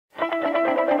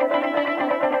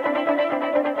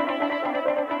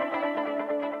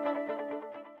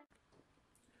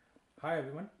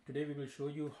Today we will show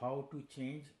you how to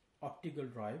change optical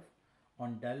drive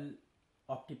on Dell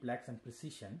Optiplex and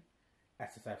Precision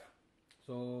SSF.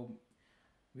 So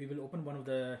we will open one of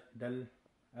the Dell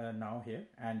now here,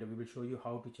 and we will show you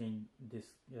how to change this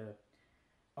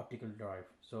optical drive.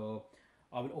 So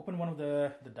I will open one of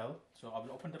the Dell. So I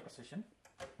will open the Precision.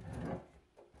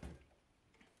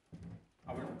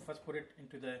 I will first put it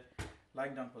into the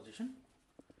lying down position,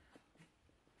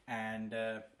 and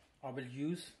I will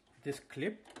use this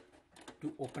clip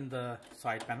to open the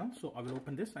side panel. So I will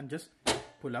open this and just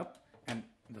pull up, and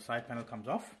the side panel comes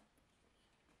off.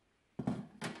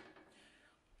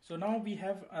 So now we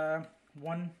have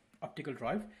one optical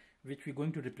drive which we're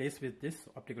going to replace with this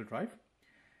optical drive.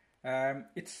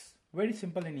 It's very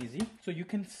simple and easy. So you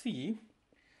can see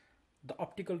the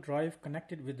optical drive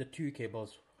connected with the two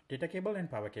cables, data cable and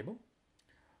power cable.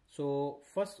 So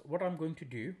first what I'm going to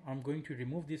do, I'm going to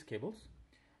remove these cables.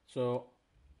 So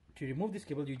to remove this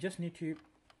cable, you just need to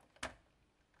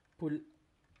pull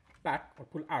back or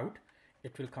pull out,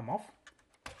 it will come off.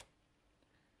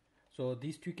 So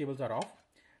these two cables are off.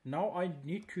 Now I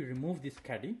need to remove this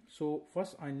caddy. So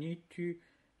first I need to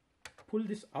pull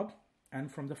this up,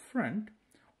 and from the front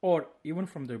or even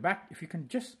from the back, if you can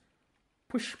just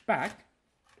push back,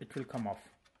 it will come off.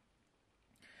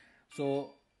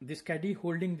 So this caddy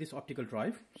holding this optical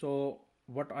drive. So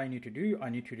what I need to do, I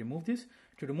need to remove this.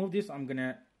 To remove this, I'm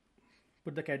gonna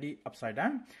put the caddy upside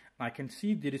down. I can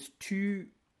see there is two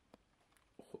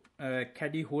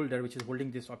caddy holder which is holding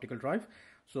this optical drive.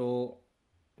 So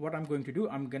what I'm going to do,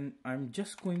 I'm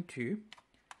just going to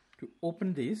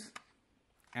open this,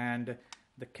 and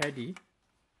the caddy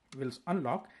will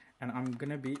unlock, and I'm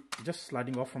gonna be just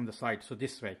sliding off from the side, so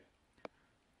this way.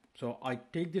 So I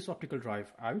take this optical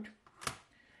drive out.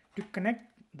 To connect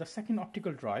the second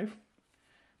optical drive,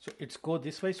 so it's go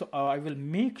this way. So I will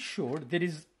make sure there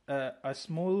is a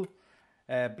small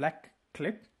black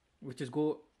clip which is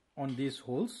go on these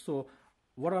holes. So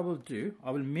what I will do,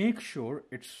 I will make sure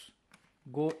it's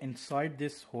go inside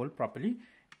this hole properly,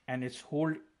 and it's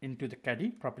hold into the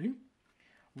caddy properly.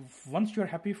 Once you're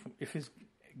happy if it's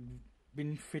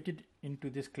been fitted into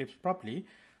these clips properly,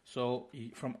 so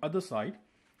from other side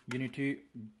you need to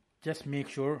just make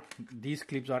sure these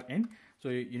clips are in. So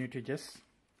you need to just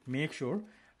make sure.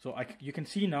 So you can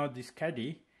see now this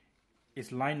caddy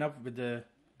is lined up with the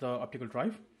optical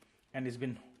drive, and it's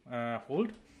been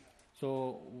hold.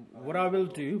 So what I will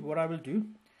do,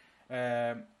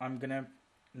 I'm gonna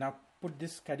now put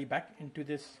this caddy back into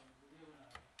this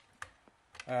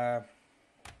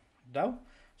Dell.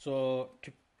 So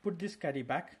to put this caddy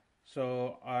back,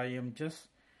 so I am just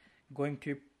going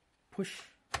to push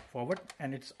forward,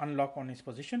 and it's unlocked on its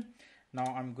position. Now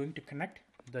I'm going to connect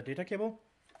the data cable,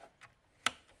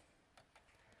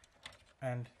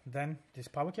 and then this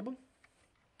power cable,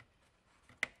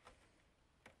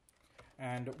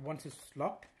 and once it's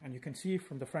locked, and you can see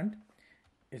from the front,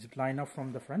 it's lined up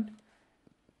from the front.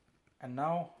 And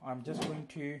now I'm just going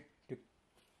to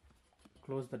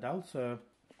close the dowel. So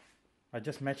I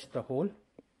just matched the hole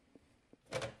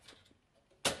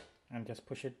and just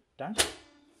push it down.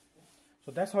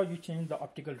 So that's how you change the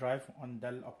optical drive on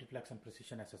Dell Optiplex and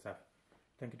Precision SSF.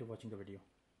 Thank you for watching the video.